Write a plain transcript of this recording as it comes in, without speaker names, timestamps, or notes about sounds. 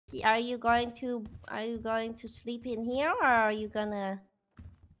Are you going to sleep in here, or are you gonna?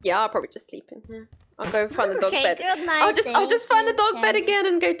 Yeah, I'll probably just sleep in here. I'll go find the dog Okay, bed. good night. I'll just find the dog bed Candy. again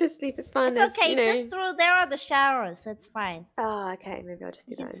and go to sleep. It's fine. It's okay. You know... Just through there are the showers. It's fine. Oh, okay. Maybe I'll just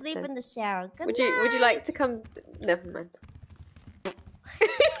do You that can sleep instead. in the shower. Good Would night. you like to come? Never mind.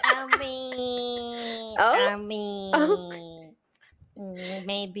 I mean,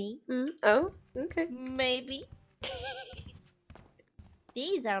 maybe. Oh, okay. Maybe.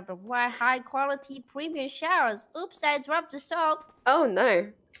 These are the high quality premium showers. Oops, I dropped the soap. Oh no.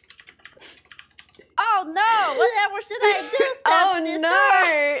 Oh no! Whatever should I do, stepsister? No!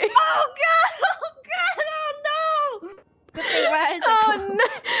 Oh god! Oh god! Oh no! Good thing my eyes are closed. No!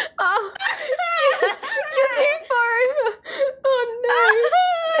 Oh, you're too far over. Oh no!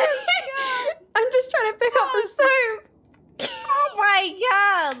 I'm just trying to pick up the soap. Oh my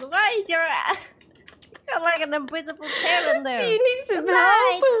god! Why is your got like an invisible tail in there? Do you need some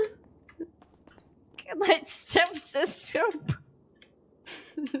help? Good night, stepsister.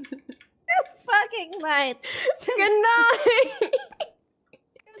 Good fucking night. Good night.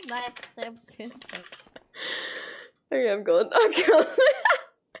 Good night, stepsister. Okay, I'm gone.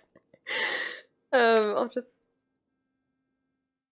 I'll just